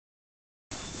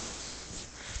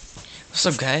What's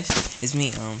up, guys? It's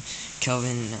me,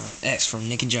 Kelvin X from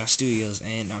NickandJoshStudios,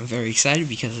 and I'm very excited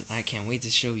because I can't wait to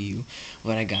show you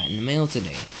what I got in the mail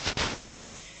today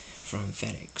from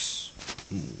FedEx.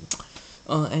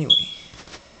 Anyway,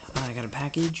 I got a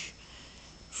package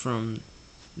from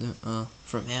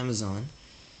Amazon.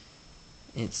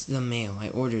 It's the mail. I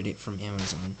ordered it from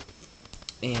Amazon,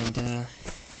 and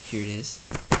here it is.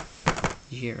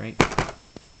 You hear it, right?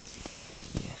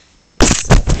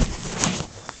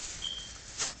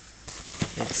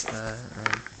 It's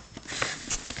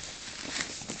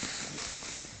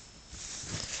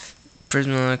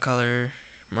prismacolor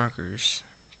markers,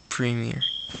 premier,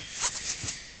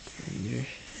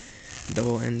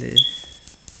 double-ended,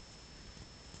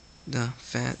 the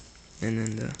fat, and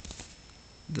then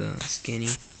the skinny.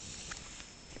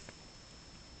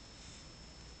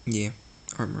 Yeah,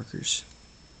 art markers.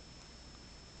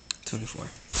 24.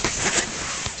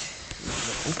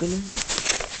 Open them.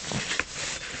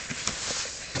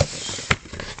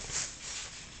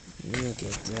 Look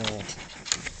at that.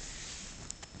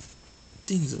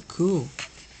 Things look cool.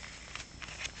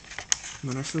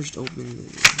 When I first opened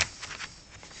this,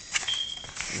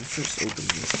 because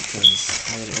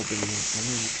I didn't open it. I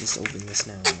knew you just opened this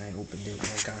now, and I opened it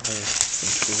when I got home from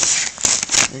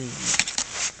school. Anyway,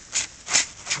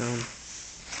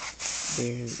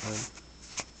 there's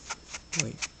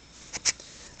wait.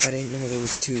 I didn't know there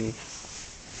was two.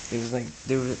 It was like I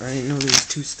didn't know there was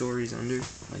two stories under.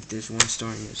 Like there's one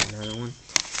story and there's another one.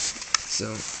 So I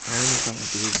only thought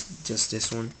it was just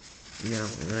this one. Now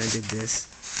when I did this,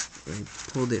 I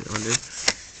pulled it under.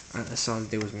 I saw that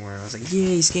there was more. I was like,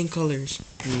 yay, skin colors!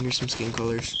 And here's some skin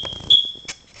colors.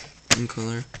 Skin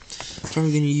color.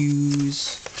 Probably gonna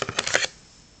use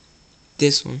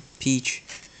this one, peach,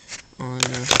 on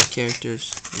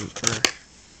characters or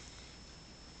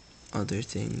other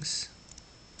things.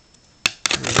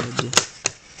 Red.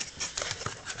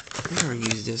 I'm gonna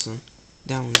use this one.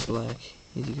 That one's black.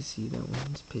 As you can see, that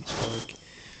one's pitch dark.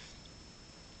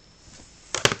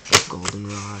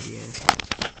 Goldenrod, yeah.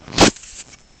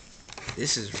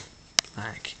 This is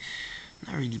black.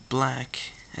 Not really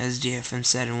black, as JFM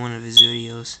said in one of his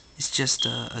videos. It's just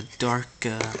a dark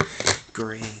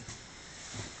gray.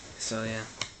 So yeah,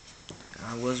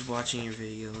 I was watching your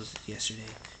videos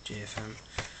yesterday, JFM.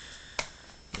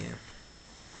 Yeah.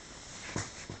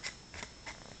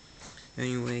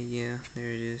 Anyway, yeah,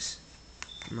 there it is.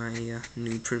 My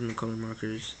new prismacolor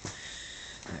markers.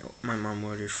 My mom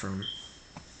ordered from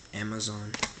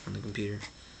Amazon on the computer.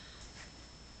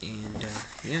 And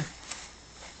yeah.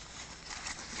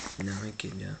 Now I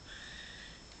can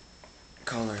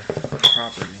color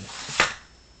properly.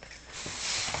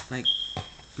 Like,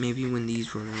 maybe when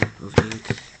these run out of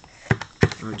ink,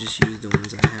 I'll just use the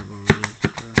ones I have already.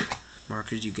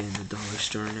 Markers you get in the dollar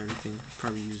store and everything.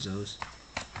 Probably use those.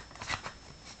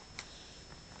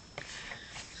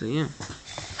 So yeah.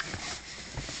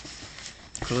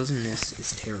 Closing this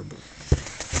is terrible.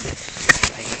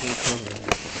 I hate closing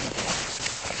this.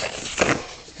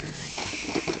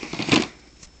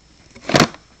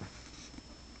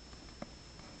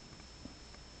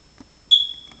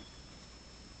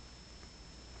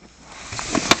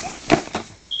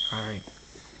 Alright.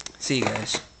 See you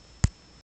guys.